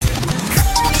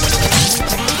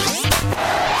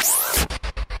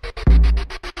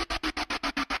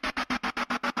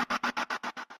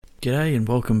G'day and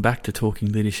welcome back to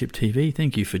Talking Leadership TV.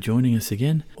 Thank you for joining us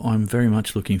again. I'm very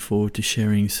much looking forward to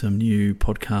sharing some new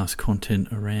podcast content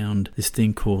around this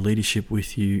thing called leadership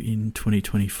with you in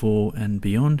 2024 and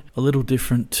beyond. A little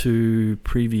different to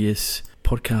previous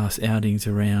podcast outings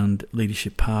around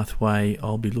leadership pathway.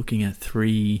 I'll be looking at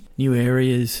 3 new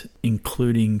areas,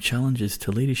 including challenges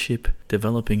to leadership,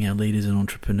 developing our leaders and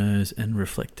entrepreneurs, and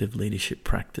reflective leadership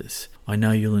practice. I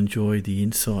know you'll enjoy the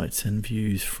insights and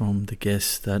views from the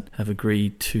guests that have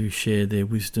agreed to share their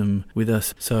wisdom with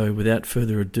us. So without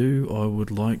further ado, I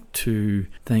would like to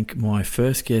thank my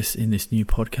first guest in this new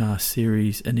podcast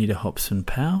series, Anita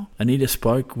Hobson-Powell. Anita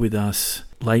spoke with us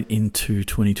late into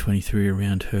 2023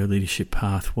 around her leadership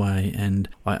pathway, and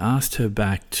I asked her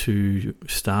back to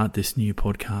start this new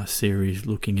podcast series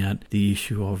looking at the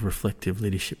issue of reflective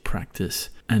leadership practice.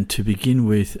 And to begin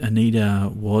with, Anita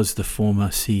was the former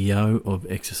CEO of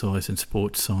Exercise and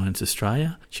Sports Science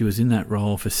Australia. She was in that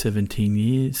role for 17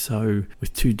 years, so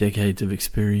with 2 decades of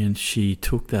experience, she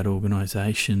took that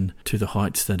organisation to the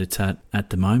heights that it's at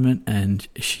the moment, and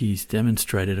she's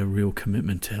demonstrated a real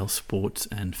commitment to health, sports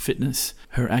and fitness.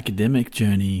 Her academic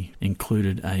journey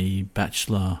included a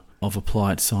Bachelor of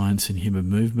Applied Science in Human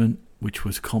Movement, which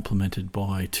was complemented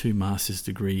by 2 master's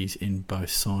degrees in both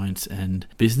science and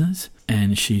business.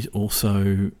 And she's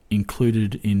also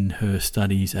included in her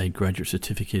studies a graduate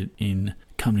certificate in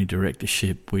company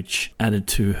directorship, which added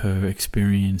to her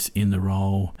experience in the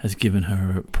role has given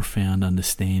her a profound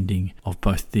understanding of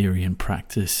both theory and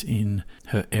practice in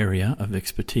her area of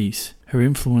expertise. Her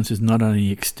influence is not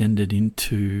only extended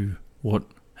into what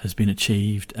has been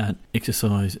achieved at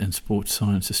Exercise and Sports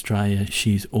Science Australia.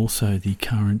 She's also the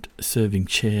current serving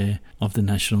chair of the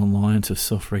National Alliance of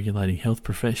Self-Regulating Health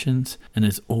Professions and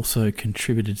has also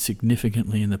contributed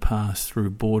significantly in the past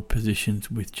through board positions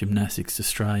with Gymnastics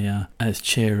Australia, as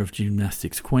chair of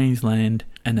Gymnastics Queensland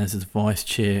and as vice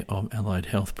chair of Allied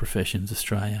Health Professions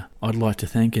Australia. I'd like to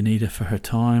thank Anita for her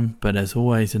time, but as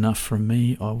always, enough from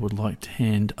me. I would like to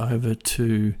hand over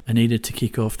to Anita to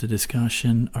kick off the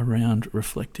discussion around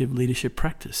reflective leadership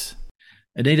practice.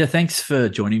 Anita, thanks for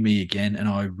joining me again, and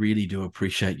I really do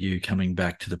appreciate you coming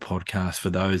back to the podcast. For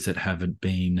those that haven't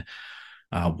been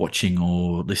watching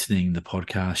or listening to the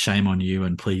podcast, shame on you,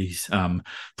 and please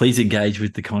engage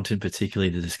with the content, particularly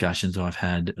the discussion I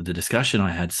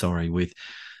had with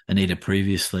Anita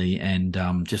previously. And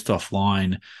just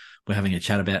offline, we're having a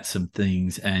chat about some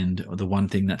things, and the one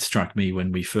thing that struck me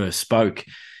when we first spoke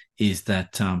is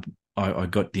that I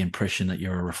got the impression that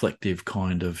you're a reflective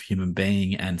kind of human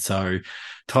being, and so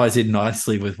ties in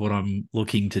nicely with what I'm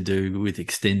looking to do with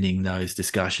extending those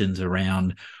discussions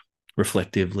around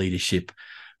reflective leadership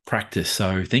practice.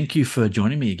 So thank you for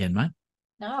joining me again, mate.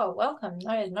 No, welcome.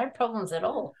 No problems at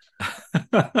all.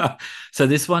 So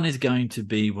this one is going to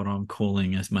be what I'm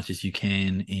calling, as much as you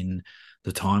can in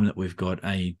the time that we've got,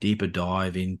 a deeper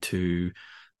dive into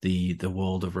the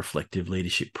world of reflective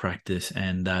leadership practice,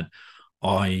 and that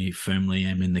I firmly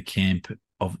am in the camp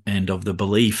of the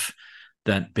belief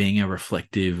that being a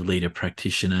reflective leader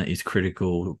practitioner is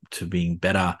critical to being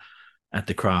better at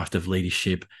the craft of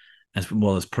leadership, as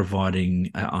well as providing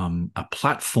a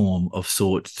platform of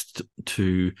sorts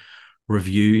to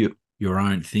review your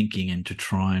own thinking and to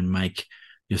try and make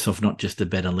yourself not just a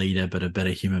better leader, but a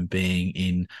better human being,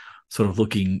 in sort of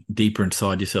looking deeper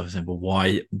inside yourself and saying,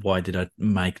 well, why did I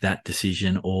make that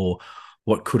decision? Or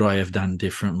what could I have done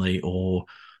differently? Or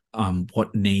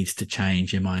what needs to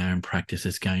change in my own practice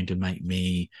is going to make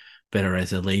me better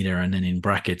as a leader, and then in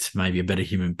brackets, maybe a better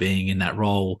human being in that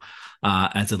role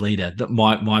as a leader.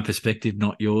 My perspective,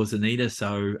 not yours, Anita.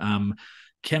 So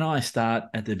can I start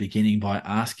at the beginning by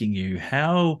asking you,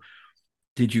 how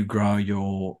did you grow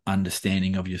your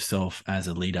understanding of yourself as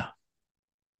a leader?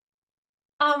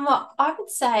 I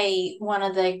would say one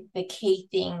of the key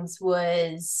things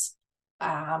was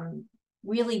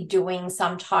really doing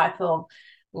some type of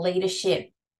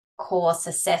leadership course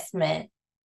assessment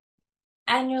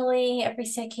annually, every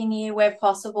second year where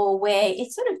possible, where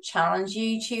it sort of challenged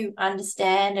you to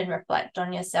understand and reflect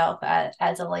on yourself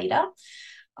as a leader.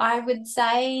 I would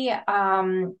say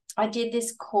I did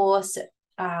this course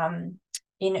in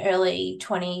early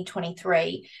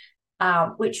 2023,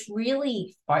 which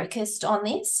really focused on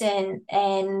this,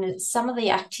 and some of the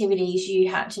activities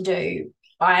you had to do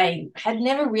I had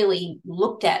never really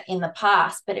looked at in the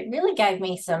past, but it really gave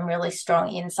me some really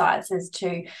strong insights as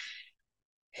to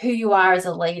who you are as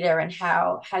a leader and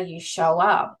how you show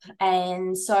up.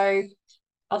 And so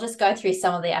I'll just go through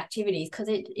some of the activities because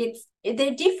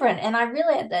they're different. And I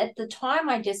really, at the time,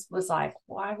 I just was like,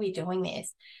 why are we doing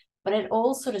this? But it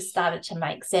all sort of started to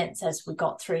make sense as we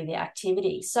got through the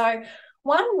activity. So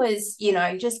One was,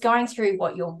 just going through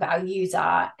what your values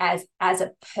are as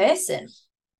a person,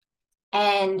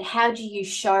 and how do you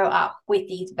show up with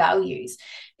these values?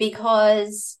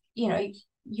 Because,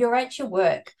 you're at your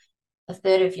work a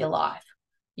third of your life,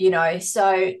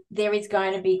 so there is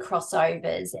going to be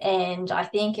crossovers. And I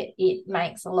think it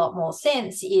makes a lot more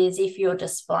sense is if you're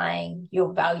displaying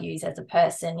your values as a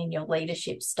person in your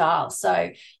leadership style. So,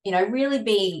 really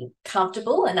be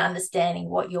comfortable and understanding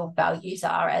what your values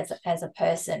are as a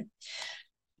person.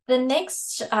 The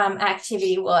next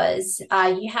activity was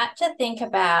you had to think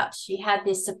about, you had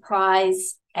this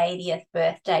surprise 80th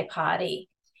birthday party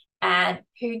and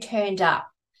who turned up.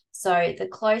 So the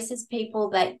closest people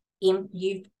that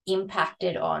you've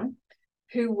impacted on,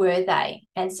 who were they?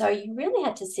 And so you really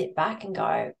had to sit back and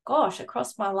go, gosh,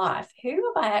 across my life, who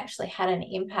have I actually had an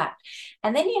impact?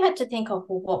 And then you had to think of,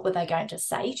 well, what were they going to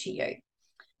say to you?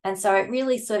 And so it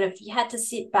really sort of, you had to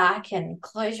sit back and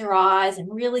close your eyes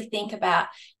and really think about,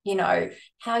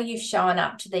 how you've shown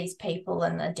up to these people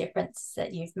and the difference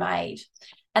that you've made.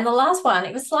 And the last one,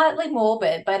 it was slightly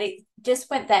morbid, but it just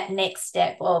went that next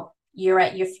step of you're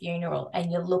at your funeral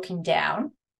and you're looking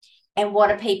down and what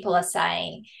are people are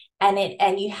saying.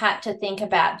 And you had to think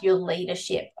about your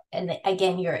leadership and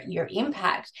again, your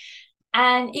impact.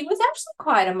 And it was actually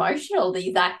quite emotional,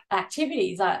 these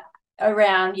activities.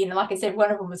 Around, like I said, one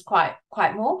of them was quite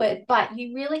morbid, but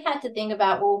you really had to think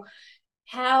about, well,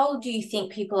 how do you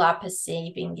think people are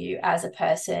perceiving you as a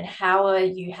person? How are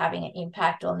you having an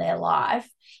impact on their life?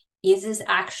 Is this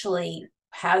actually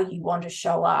how you want to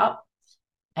show up?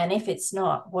 And if it's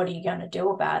not, what are you going to do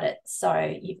about it?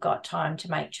 So you've got time to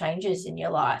make changes in your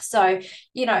life. So,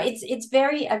 it's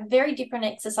a very different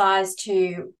exercise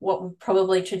to what we've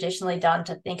probably traditionally done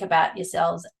to think about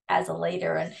yourselves as a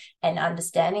leader and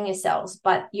understanding yourselves.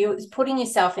 But you're putting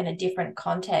yourself in a different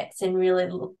context and really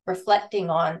reflecting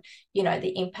on,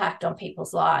 the impact on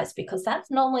people's lives, because that's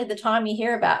normally the time you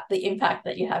hear about the impact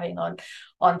that you're having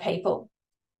on people.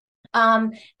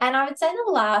 And I would say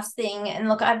the last thing, and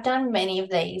look, I've done many of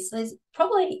these. There's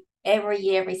probably every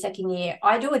year, every second year,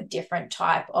 I do a different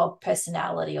type of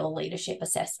personality or leadership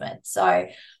assessment. So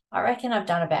I reckon I've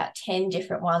done about 10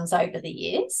 different ones over the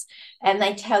years, and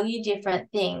they tell you different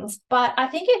things. But I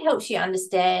think it helps you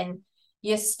understand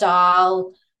your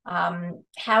style,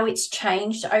 how it's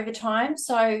changed over time.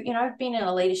 So, I've been in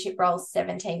a leadership role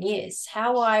 17 years.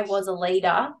 How I was a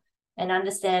leader and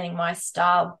understanding my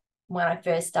style when I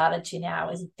first started to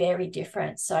now is very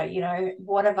different. So,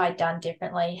 what have I done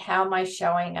differently? How am I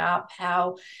showing up?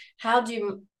 How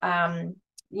do,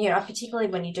 particularly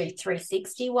when you do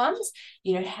 360 ones,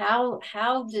 how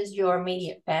does your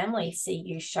immediate family see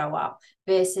you show up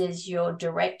versus your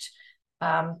direct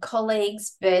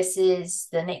colleagues versus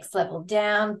the next level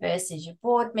down versus your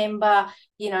board member,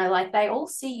 they all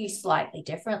see you slightly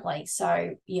differently.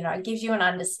 So, it gives you an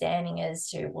understanding as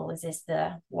to, well, is this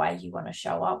the way you want to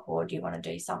show up, or do you want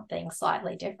to do something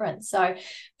slightly different? So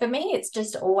for me, it's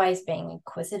just always being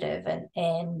inquisitive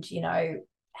and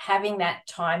having that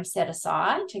time set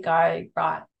aside to go,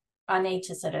 right, I need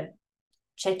to sort of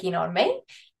check in on me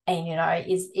and,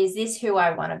 is this who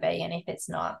I want to be? And if it's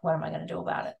not, what am I going to do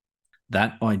about it?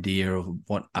 That idea of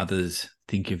what others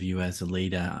think of you as a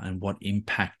leader and what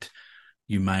impact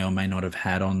you may or may not have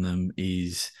had on them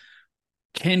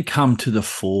can come to the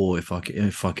fore, if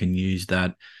I can use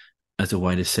that as a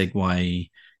way to segue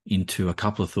into a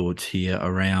couple of thoughts here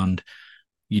around,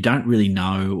 you don't really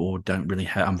know or don't really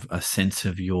have a sense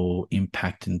of your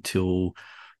impact until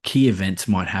key events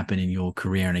might happen in your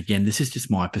career. And again, this is just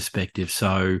my perspective.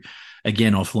 So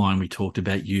again, offline, we talked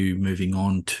about you moving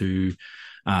on to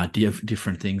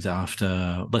different things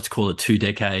after, let's call it 2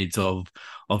 decades of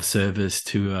service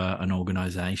to an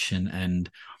organization, and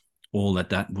all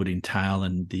that would entail,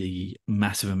 and the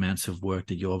massive amounts of work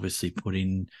that you obviously put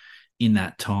in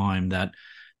that time, that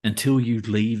until you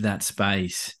leave that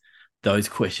space, those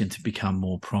questions become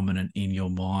more prominent in your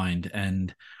mind.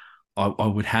 And I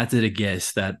would hazard a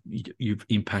guess that you've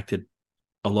impacted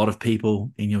a lot of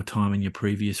people in your time in your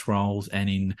previous roles and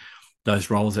in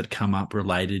those roles that come up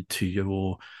related to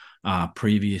your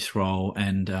previous role.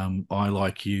 And I,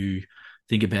 like you,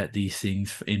 think about these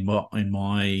things in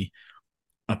my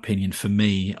opinion. For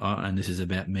me, and this is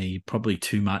about me, probably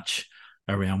too much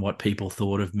around what people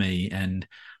thought of me. And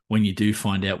when you do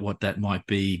find out what that might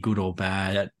be, good or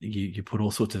bad, you put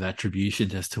all sorts of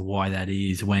attributions as to why that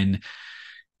is, when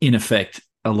in effect,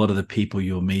 a lot of the people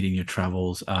you'll meet in your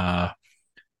travels are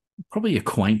probably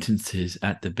acquaintances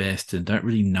at the best and don't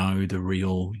really know the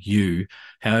real you.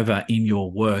 However, in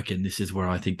your work, and this is where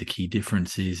I think the key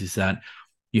difference is that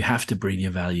you have to bring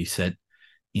your value set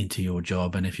into your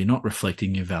job. And if you're not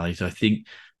reflecting your values, I think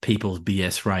people's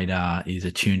BS radar is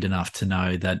attuned enough to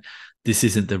know that this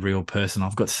isn't the real person.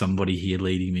 I've got somebody here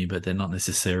leading me, but they're not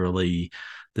necessarily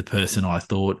the person I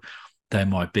thought they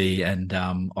might be. And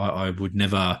I would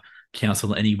never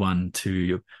counsel anyone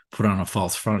to put on a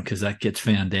false front, because that gets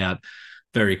found out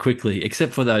very quickly,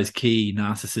 except for those key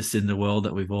narcissists in the world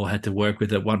that we've all had to work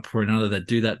with at one point or another that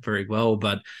do that very well.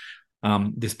 But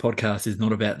this podcast is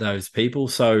not about those people.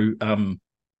 So,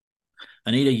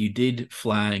 Anita, you did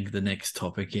flag the next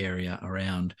topic area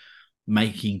around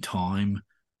making time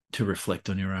to reflect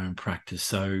on your own practice.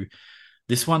 So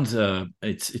this one's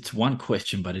it's one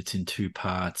question, but it's in two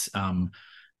parts.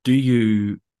 Do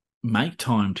you make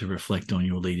time to reflect on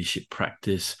your leadership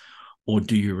practice, or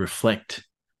do you reflect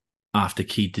after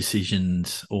key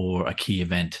decisions or a key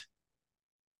event?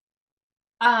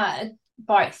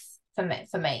 Both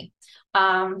for me.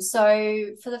 So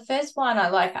for the first one,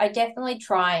 I definitely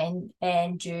try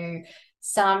and do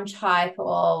some type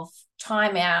of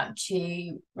time out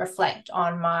to reflect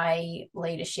on my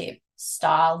leadership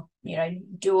style,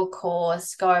 do a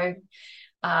course, go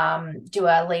do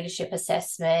a leadership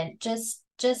assessment, just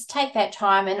take that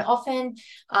time. And often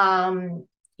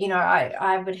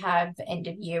I would have end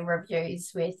of year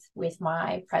reviews with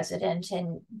my president,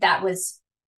 and that was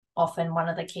often one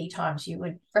of the key times you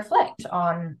would reflect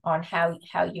on how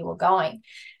you were going.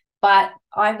 But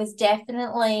I was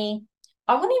definitely,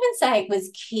 I wouldn't even say it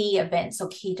was key events or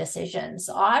key decisions.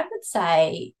 I would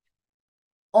say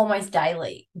almost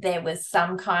daily there was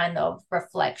some kind of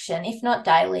reflection, if not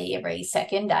daily, every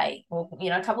second day, or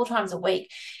a couple of times a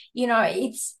week.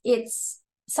 It's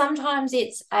sometimes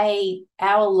it's a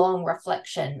hour-long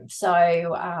reflection.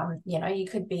 So you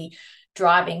could be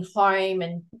driving home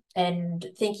and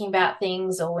thinking about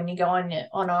things, or when you go on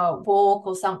a walk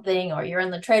or something, or you're on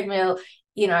the treadmill,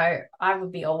 I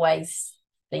would be always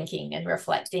thinking and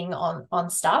reflecting on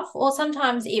stuff. Or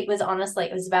sometimes it was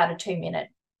about a 2-minute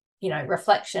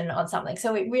reflection on something.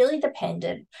 So it really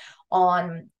depended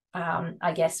on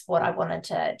I guess what I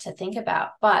wanted to think about.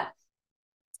 But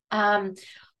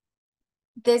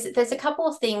there's a couple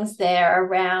of things there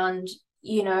around,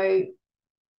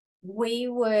 we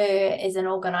were, as an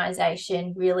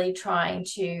organization, really trying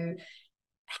to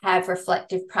have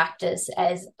reflective practice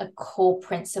as a core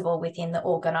principle within the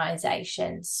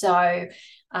organization. So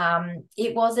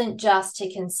it wasn't just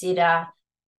to consider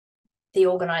the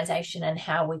organization and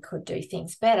how we could do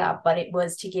things better, but it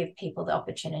was to give people the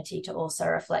opportunity to also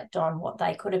reflect on what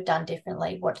they could have done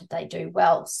differently, what did they do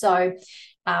well. So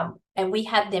and we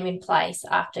had them in place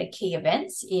after key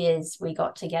events. Is we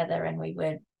got together and we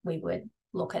would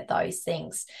look at those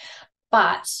things.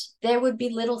 But there would be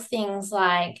little things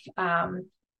like how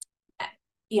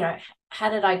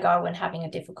did I go when having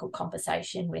a difficult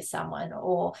conversation with someone,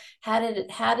 or how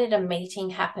did a meeting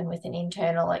happen with an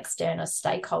internal external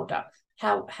stakeholder?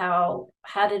 How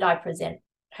did I present?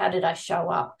 How did I show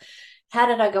up? How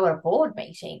did I go at a board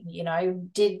meeting?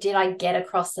 Did I get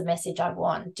across the message I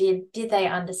want? Did they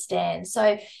understand?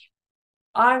 So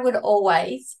I would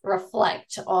always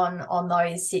reflect on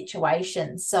those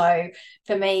situations. So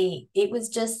for me, it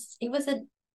was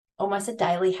almost a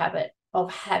daily habit of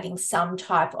having some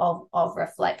type of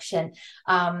reflection.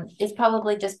 It's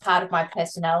probably just part of my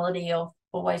personality of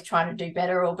always trying to do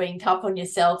better, or being tough on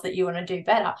yourself that you want to do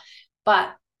better.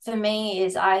 But for me,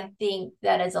 I think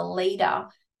that as a leader,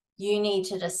 you need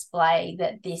to display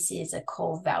that this is a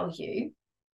core value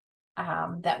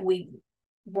that we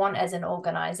want as an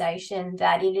organization,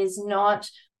 that it is not,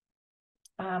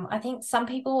 I think some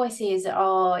people always see as,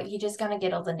 you're just going to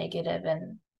get all the negative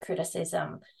and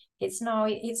criticism. It's not.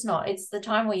 It's the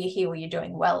time where you hear where you're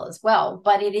doing well as well.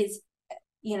 But it is,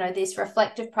 this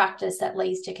reflective practice that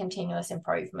leads to continuous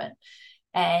improvement.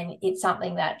 And it's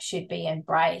something that should be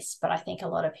embraced. But I think a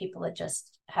lot of people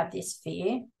have this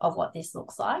fear of what this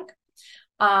looks like.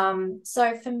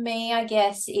 So for me, I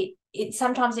guess it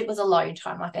sometimes it was alone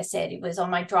time. Like I said, it was on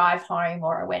my drive home,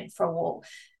 or I went for a walk.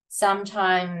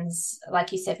 Sometimes,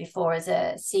 like you said before, as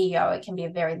a CEO, it can be a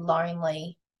very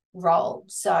lonely role.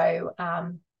 So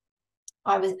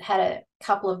I had a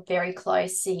couple of very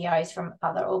close CEOs from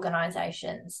other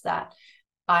organizations that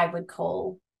I would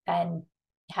call and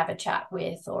have a chat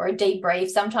with, or a debrief.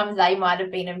 Sometimes they might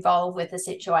have been involved with the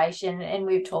situation and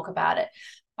we'd talk about it.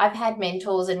 I've had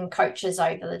mentors and coaches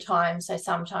over the time. So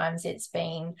sometimes it's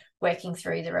been working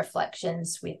through the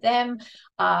reflections with them.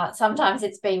 Sometimes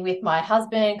it's been with my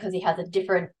husband, because he has a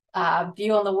different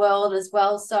view on the world as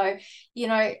well. So,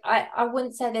 I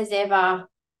wouldn't say there's ever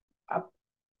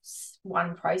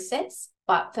one process,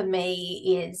 but for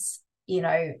me is,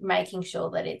 making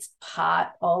sure that it's part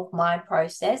of my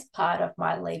process, part of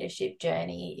my leadership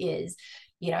journey is,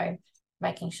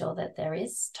 making sure that there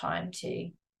is time to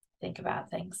think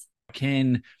about things. I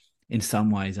can, in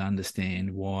some ways,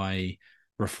 understand why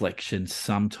reflection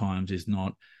sometimes is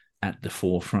not at the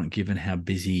forefront, given how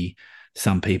busy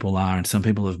some people are. And some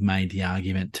people have made the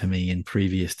argument to me in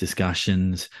previous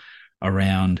discussions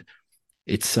around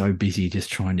it's so busy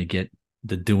just trying to get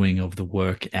the doing of the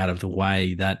work out of the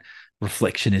way that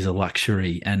reflection is a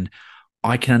luxury. And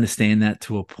I can understand that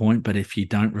to a point, but if you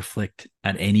don't reflect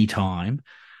at any time,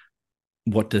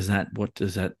 what does that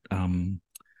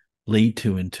lead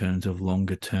to in terms of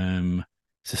longer term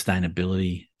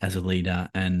sustainability as a leader,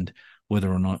 and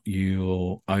whether or not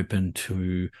you're open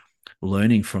to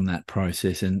learning from that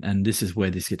process? And this is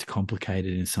where this gets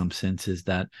complicated in some senses,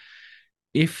 that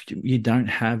if you don't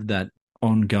have that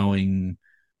ongoing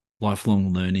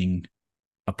lifelong learning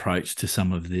approach to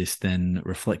some of this, then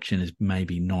reflection is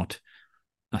maybe not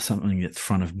something that's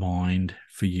front of mind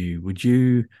for you. Would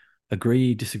you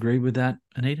agree, disagree with that,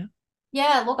 Anita?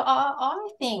 Yeah, look, I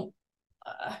think,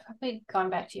 probably going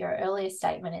back to your earlier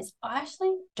statement, is I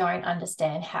actually don't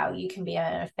understand how you can be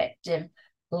an effective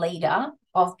leader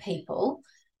of people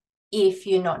if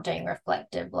you're not doing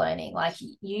reflective learning. Like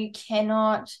you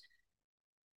cannot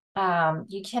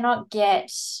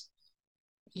get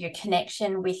your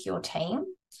connection with your team.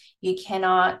 You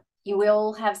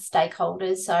will have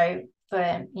stakeholders. So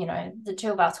for, the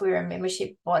two of us, we're a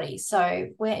membership body. So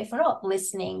if we're not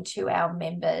listening to our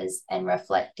members and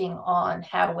reflecting on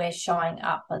how we're showing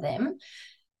up for them,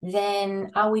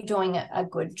 then are we doing a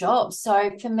good job?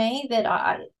 So for me, that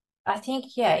I think,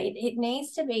 it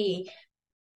needs to be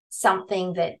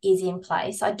something that is in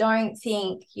place. I don't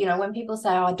think, when people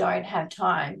say, oh, I don't have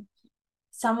time,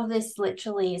 some of this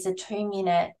literally is a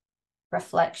 2-minute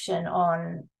reflection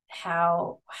on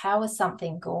how is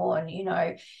something gone,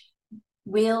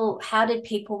 how did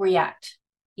people react?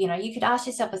 You could ask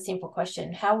yourself a simple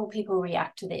question: how will people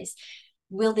react to this?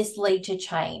 Will this lead to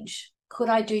change? Could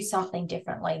I do something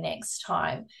differently next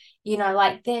time? You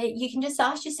can just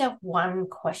ask yourself one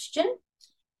question,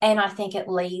 and I think it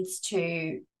leads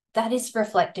to, that is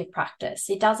reflective practice.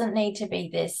 It doesn't need to be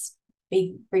this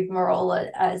big rigmarole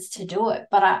as to do it.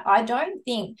 But I don't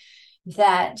think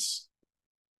that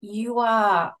you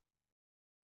are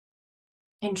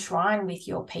enshrined with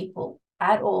your people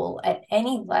at all, at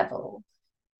any level,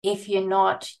 if you're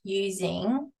not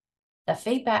using the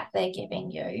feedback they're giving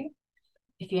you,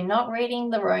 if you're not reading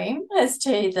the room as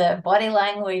to the body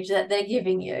language that they're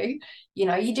giving you.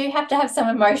 You do have to have some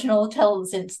emotional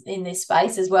intelligence in this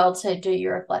space as well to do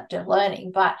your reflective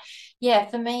learning. But yeah,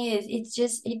 for me, it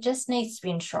just needs to be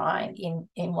enshrined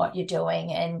in what you're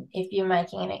doing. And if you're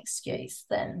making an excuse,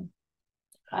 then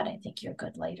I don't think you're a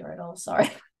good leader at all.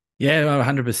 Sorry. Yeah,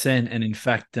 100%. And in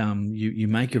fact, you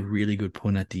make a really good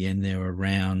point at the end there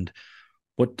around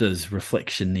what does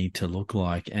reflection need to look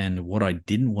like. And what I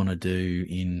didn't want to do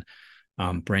in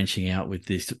branching out with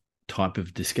this type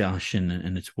of discussion,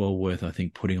 and it's well worth, I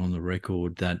think, putting on the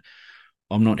record that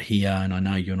I'm not here, and I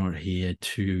know you're not here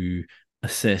to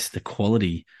assess the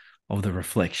quality of the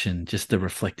reflection. Just the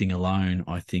reflecting alone,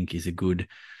 I think, is a good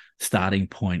starting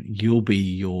point. You'll be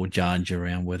your judge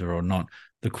around whether or not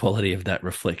the quality of that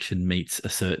reflection meets a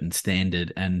certain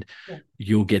standard, and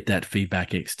you'll get that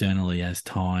feedback externally as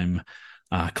time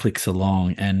clicks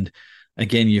along. And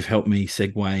again, you've helped me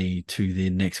segue to the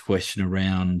next question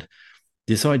around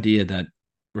this idea that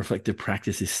reflective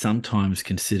practice is sometimes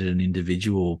considered an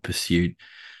individual pursuit.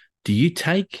 Do you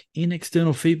take in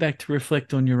external feedback to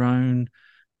reflect on your own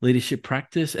leadership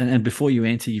practice? And before you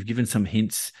answer, you've given some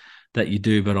hints that you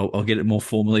do, but I'll get it more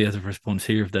formally as a response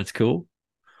here, if that's cool.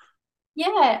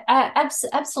 Yeah,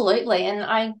 absolutely. And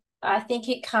I think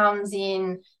it comes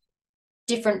in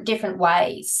different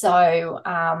ways. So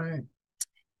I'm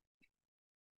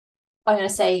going to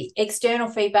say external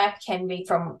feedback can be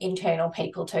from internal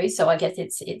people too. So I guess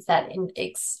it's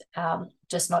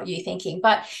just not you thinking.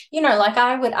 But,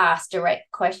 I would ask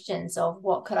direct questions of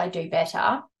what could I do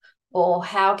better, or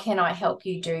how can I help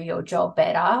you do your job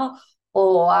better,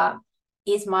 or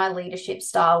is my leadership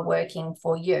style working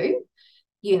for you?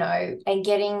 And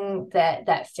getting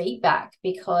that feedback,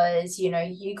 because,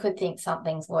 you could think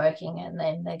something's working and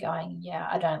then they're going, yeah,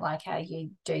 I don't like how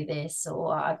you do this,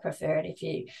 or I prefer it if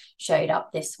you showed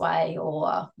up this way,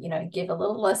 or, give a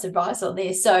little less advice on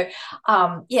this. So,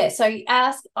 so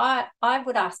I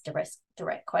would ask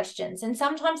direct questions, and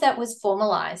sometimes that was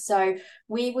formalized. So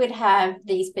we would have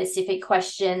these specific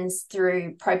questions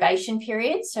through probation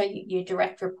periods. So your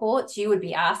direct reports, you would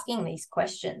be asking these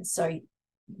questions. So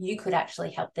you could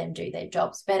actually help them do their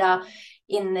jobs better.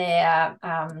 In their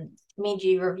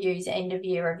mid-year reviews,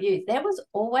 end-of-year reviews, there was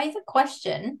always a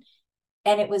question,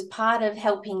 and it was part of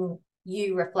helping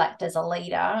you reflect as a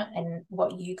leader and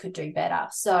what you could do better.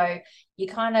 So you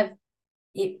kind of,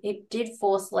 it did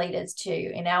force leaders to,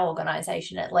 in our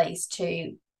organization at least,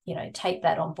 to take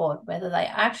that on board. Whether they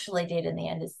actually did in the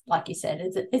end is, like you said,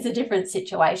 is a different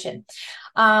situation.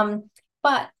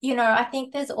 But I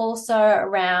think there's also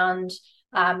around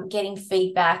getting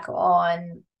feedback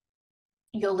on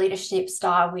your leadership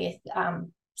style with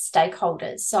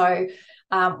stakeholders. So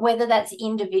whether that's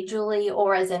individually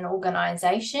or as an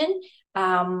organization,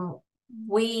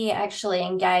 we actually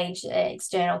engaged an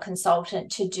external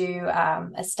consultant to do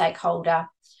a stakeholder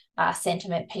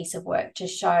sentiment piece of work to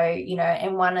show,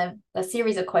 and one of a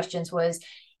series of questions was,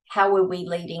 how were we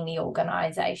leading the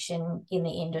organization in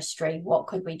the industry? What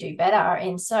could we do better?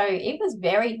 And so it was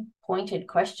very pointed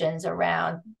questions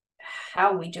around,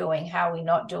 how are we doing? How are we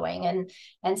not doing?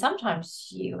 And sometimes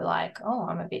you're like, oh,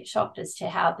 I'm a bit shocked as to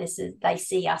how they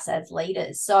see us as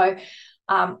leaders. So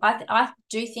I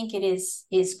do think it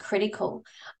is critical.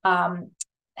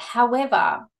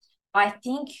 However, I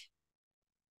think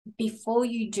before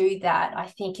you do that, I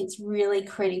think it's really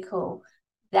critical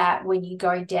that when you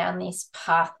go down this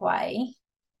pathway,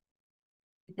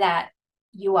 that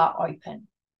you are open.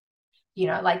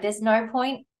 Like there's no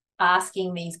point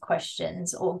asking these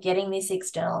questions or getting this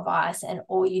external advice, and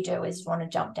all you do is want to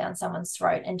jump down someone's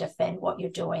throat and defend what you're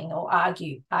doing or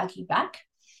argue back.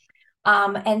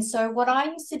 And so what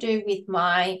I used to do with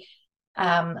my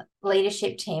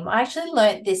leadership team, I actually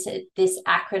learned this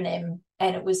acronym,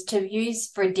 and it was to use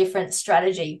for a different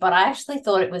strategy, but I actually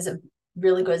thought it was a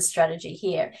really good strategy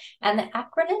here. And the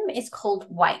acronym is called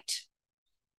WAIT.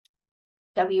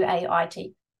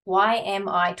 WAIT. Why am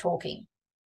I talking?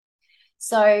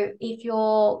 So if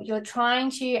you're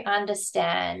trying to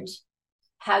understand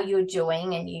how you're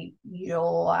doing and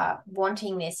you're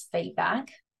wanting this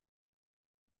feedback,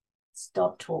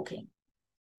 stop talking.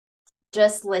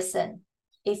 Just listen.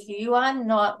 If you are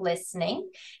not listening,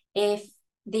 if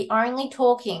the only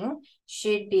talking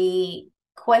should be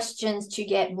questions to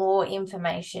get more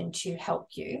information to help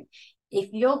you, if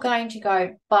you're going to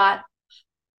go, but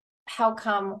how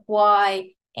come, why,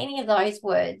 any of those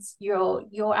words, you're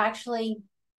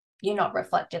not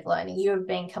reflective learning. You're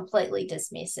being completely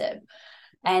dismissive.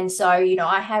 And so,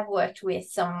 I have worked with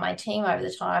some of my team over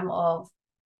the time of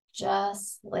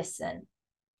just listen,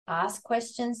 ask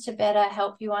questions to better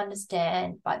help you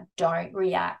understand, but don't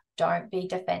react, don't be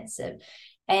defensive.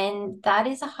 And that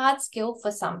is a hard skill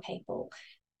for some people.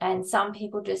 And some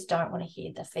people just don't want to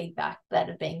hear the feedback that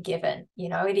have been given.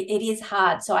 It is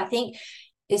hard. So I think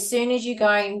as soon as you're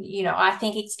going, I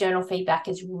think external feedback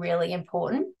is really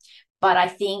important. But I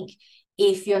think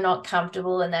if you're not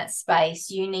comfortable in that space,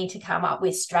 you need to come up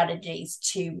with strategies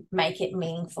to make it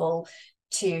meaningful,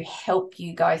 to help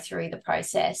you go through the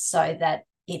process so that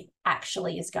it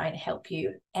actually is going to help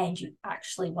you and you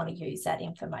actually want to use that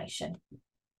information.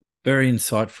 Very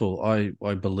insightful.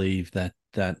 I believe that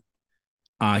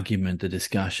argument, the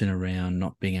discussion around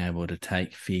not being able to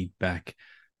take feedback,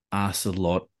 asks a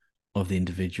lot of the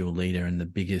individual leader, and the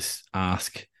biggest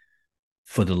ask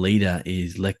for the leader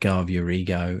is let go of your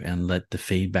ego and let the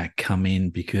feedback come in,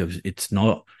 because it's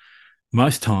not,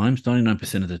 most times,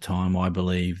 99% of the time, I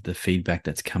believe the feedback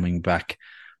that's coming back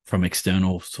from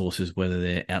external sources, whether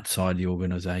they're outside the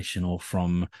organization or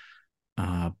from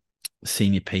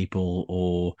senior people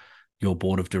or your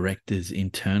board of directors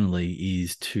internally,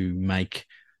 is to make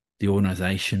the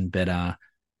organization better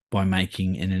by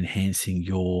making and enhancing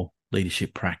your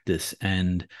leadership practice.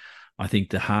 And I think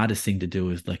the hardest thing to do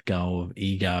is let go of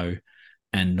ego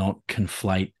and not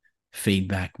conflate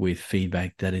feedback with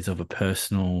feedback that is of a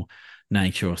personal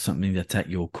nature or something that's at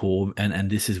your core.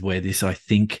 And this is where this, I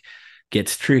think,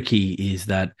 gets tricky, is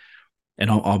that,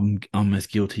 and I'm as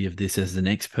guilty of this as the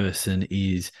next person,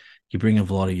 is you bring a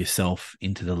lot of yourself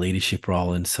into the leadership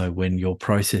role. And so when your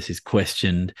process is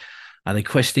questioned, are they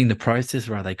questioning the process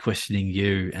or are they questioning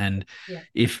you? And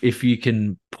if you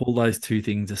can pull those two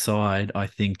things aside, I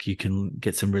think you can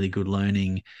get some really good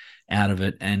learning out of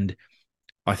it. And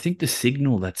I think the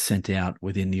signal that's sent out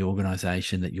within the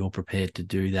organization that you're prepared to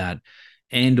do that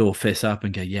and or fess up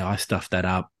and go, yeah, I stuffed that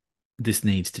up, this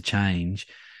needs to change.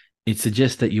 It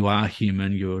suggests that you are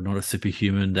human. You're not a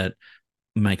superhuman that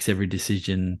makes every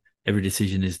decision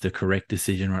is the correct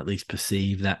decision, or at least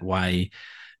perceived that way.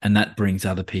 And that brings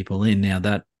other people in. Now,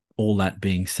 that all that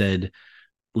being said,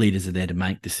 leaders are there to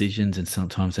make decisions, and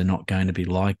sometimes they're not going to be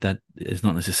like that. It's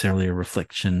not necessarily a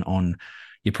reflection on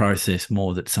your process,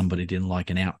 more that somebody didn't like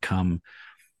an outcome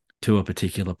to a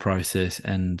particular process,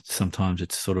 and sometimes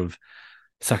it's sort of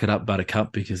suck it up,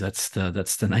 buttercup, because that's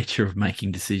the nature of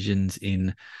making decisions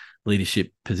in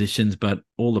leadership positions. But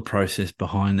all the process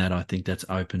behind that, I think that's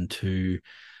open to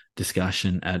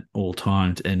discussion at all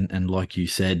times. And like you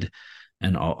said,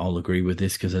 and I'll agree with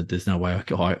this because there's no way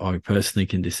I personally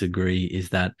can disagree, is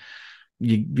that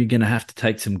you're going to have to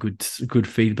take some good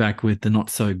feedback with the not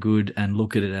so good and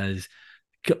look at it as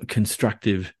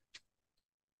constructive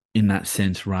in that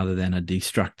sense rather than a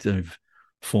destructive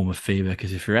form of feedback.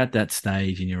 Because if you're at that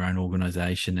stage in your own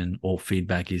organization and all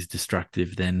feedback is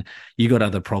destructive, then you got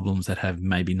other problems that have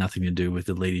maybe nothing to do with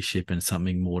the leadership and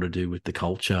something more to do with the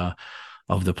culture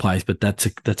of the place. But that's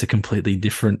a completely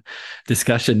different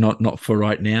discussion, not for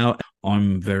right now.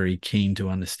 I'm very keen to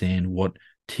understand what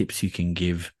tips you can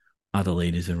give other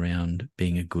leaders around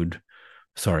being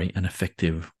an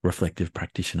effective reflective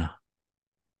practitioner.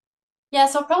 Yeah,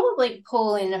 so I'll probably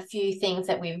pull in a few things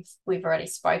that we've already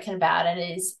spoken about.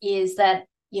 It is that,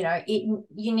 you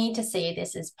need to see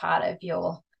this as part of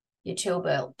your tool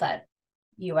belt that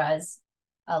you as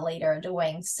a leader are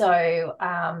doing. So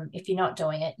if you're not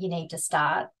doing it, you need to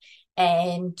start.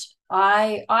 And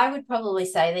I would probably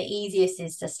say the easiest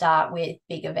is to start with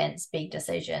big events, big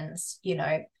decisions.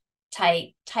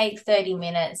 Take 30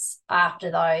 minutes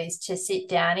after those to sit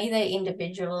down, either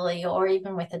individually or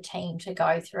even with a team, to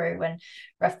go through and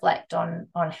reflect on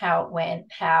how it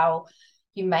went, how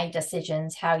you made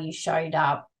decisions, how you showed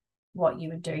up, what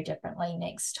you would do differently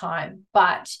next time.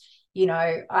 But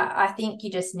I think you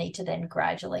just need to then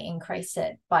gradually increase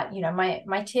it. But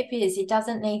my tip is, it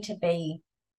doesn't need to be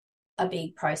a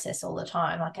big process all the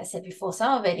time. Like I said before,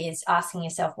 some of it is asking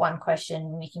yourself one question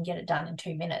and you can get it done in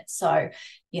 2 minutes. So,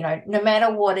 no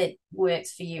matter what it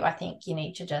works for you, I think you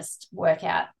need to just work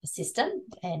out a system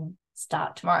and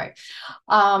start tomorrow.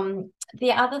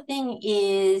 The other thing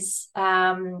is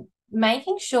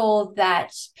making sure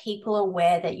that people are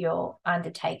aware that you're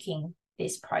undertaking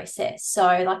this process. So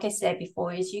like I said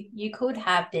before, is you could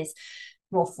have this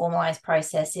more formalized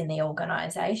process in the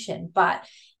organization, but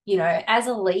as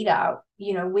a leader,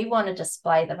 we want to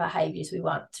display the behaviors we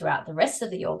want throughout the rest of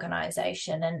the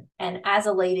organization. And as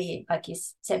a leader, like you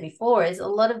said before, is a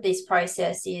lot of this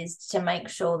process is to make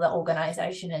sure the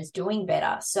organization is doing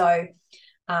better. So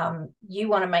you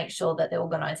want to make sure that the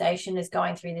organization is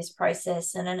going through this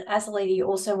process. And as a leader, you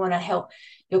also want to help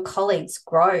your colleagues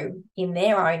grow in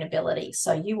their own ability.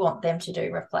 So you want them to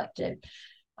do reflective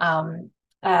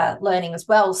learning as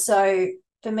well. So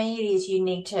for me, it is you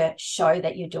need to show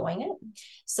that you're doing it.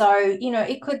 So,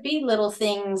 it could be little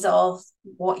things of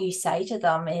what you say to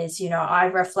them is,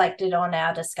 I've reflected on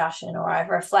our discussion, or I've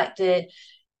reflected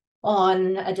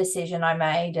on a decision I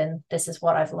made and this is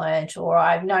what I've learned, or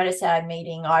I've noticed at our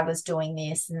meeting I was doing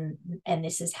this and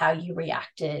this is how you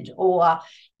reacted, or,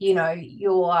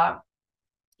 you've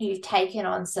taken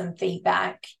on some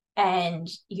feedback and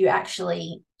you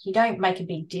don't make a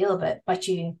big deal of it, but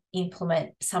you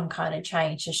implement some kind of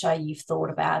change to show you've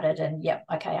thought about it and, yep,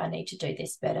 okay, I need to do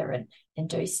this better and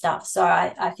do stuff. So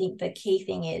I think the key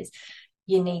thing is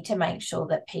you need to make sure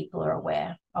that people are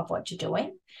aware of what you're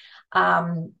doing.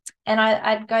 And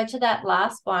I'd go to that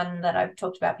last one that I've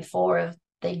talked about before, of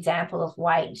the example of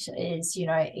weight is,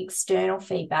 external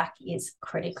feedback is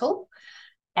critical,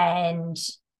 and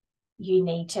you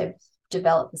need to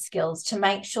develop the skills to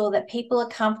make sure that people are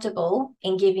comfortable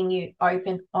in giving you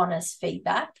open, honest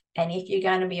feedback. And if you're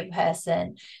going to be a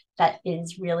person that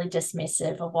is really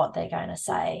dismissive of what they're going to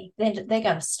say, then they're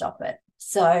going to stop it.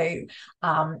 So,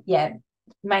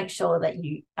 make sure that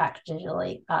you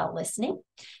actually are listening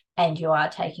and you are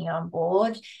taking on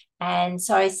board. And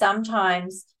so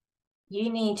sometimes you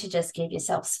need to just give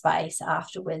yourself space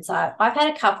afterwards. I've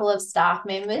had a couple of staff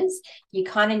members, you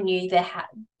kind of knew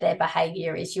their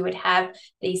behavior is you would have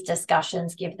these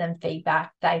discussions, give them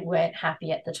feedback. They weren't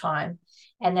happy at the time,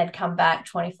 and they'd come back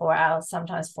 24 hours,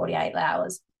 sometimes 48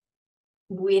 hours,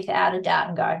 without a doubt,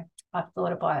 and go, I've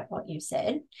thought about what you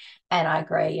said and I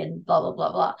agree, and blah, blah,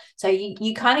 blah, blah. So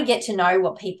you kind of get to know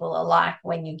what people are like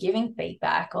when you're giving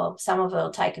feedback, or some of it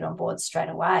will take it on board straight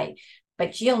away.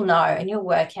 But you'll know and you'll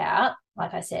work out.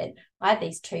 Like I said, I had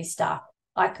these two staff.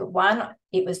 One,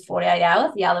 it was 48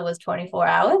 hours. The other was 24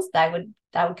 hours. They would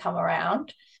come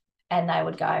around and they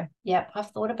would go, yep,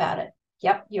 I've thought about it.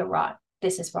 Yep, you're right.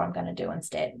 This is what I'm going to do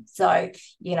instead. So,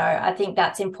 I think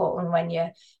that's important when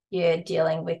you're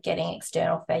dealing with getting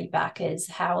external feedback, is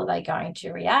how are they going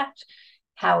to react?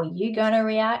 How are you going to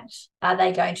react? Are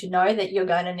they going to know that you're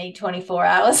going to need 24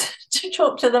 hours to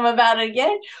talk to them about it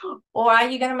again? Or are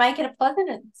you going to make it a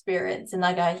pleasant experience? And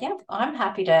they go, yeah, I'm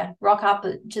happy to rock up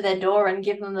to their door and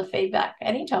give them the feedback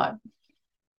anytime.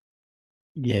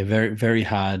 Yeah, very, very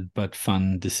hard but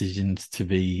fun decisions to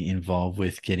be involved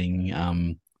with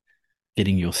getting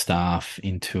your staff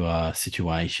into a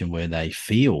situation where they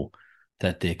feel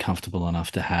that they're comfortable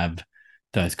enough to have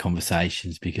those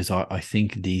conversations. Because I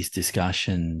think these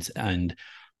discussions, and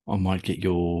I might get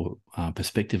your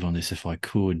perspective on this if I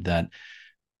could, that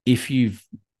if you've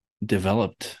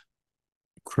developed,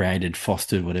 created,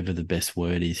 fostered, whatever the best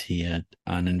word is here,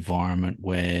 an environment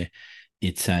where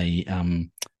it's a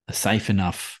safe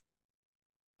enough,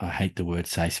 I hate the word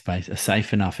safe space, a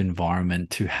safe enough environment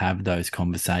to have those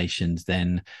conversations,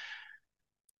 then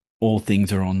all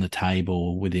things are on the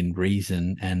table within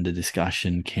reason and the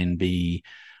discussion can be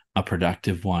a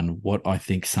productive one. What I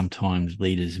think sometimes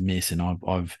leaders miss, and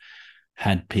I've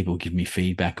had people give me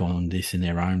feedback on this in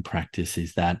their own practice,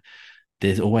 is that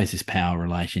there's always this power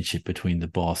relationship between the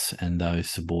boss and those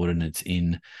subordinates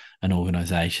in an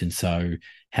organization. So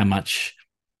how much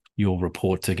your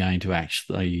reports are going to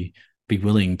actually be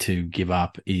willing to give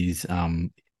up is I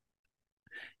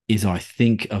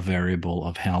think a variable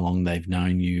of how long they've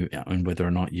known you and whether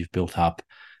or not you've built up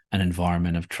an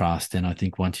environment of trust. And I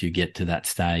think once you get to that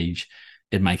stage,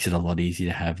 it makes it a lot easier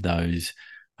to have those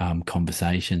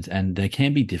conversations. And there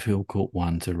can be difficult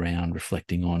ones around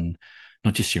reflecting on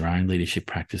not just your own leadership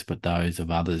practice, but those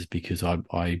of others, because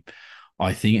I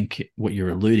think what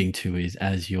you're alluding to is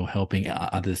as you're helping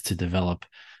others to develop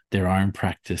their own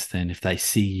practice, then if they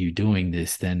see you doing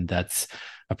this, then that's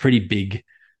a pretty big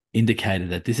indicator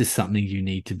that this is something you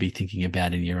need to be thinking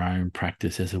about in your own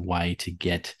practice as a way to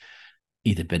get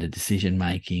either better decision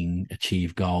making,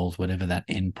 achieve goals, whatever that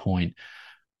end point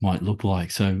might look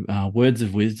like. So words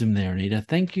of wisdom there, Anita.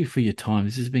 Thank you for your time.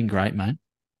 This has been great, mate.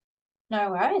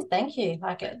 No worries. Thank you.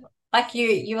 Like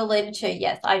you alluded to,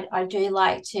 yes, I do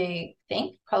like to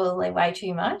think probably way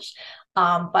too much.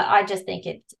 But I just think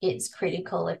it's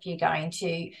critical if you're going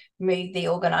to move the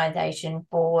organization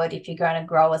forward, if you're going to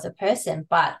grow as a person.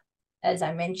 But as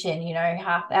I mentioned,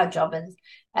 half our job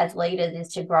as leaders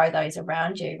is to grow those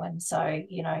around you. And so,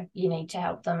 you need to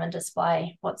help them and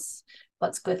display what's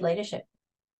good leadership.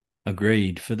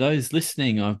 Agreed. For those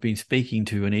listening, I've been speaking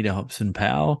to Anita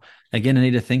Hobson-Powell. Again,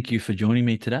 Anita, thank you for joining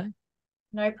me today.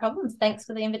 No problems. Thanks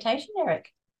for the invitation, Eric.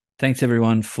 Thanks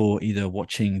everyone for either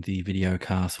watching the video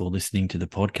cast or listening to the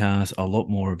podcast. A lot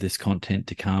more of this content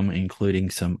to come,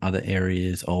 including some other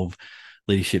areas of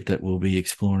leadership that we'll be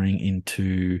exploring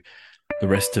into the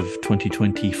rest of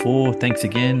 2024. Thanks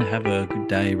again. Have a good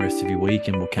day, rest of your week,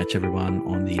 and we'll catch everyone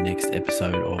on the next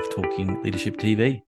episode of Talking Leadership TV.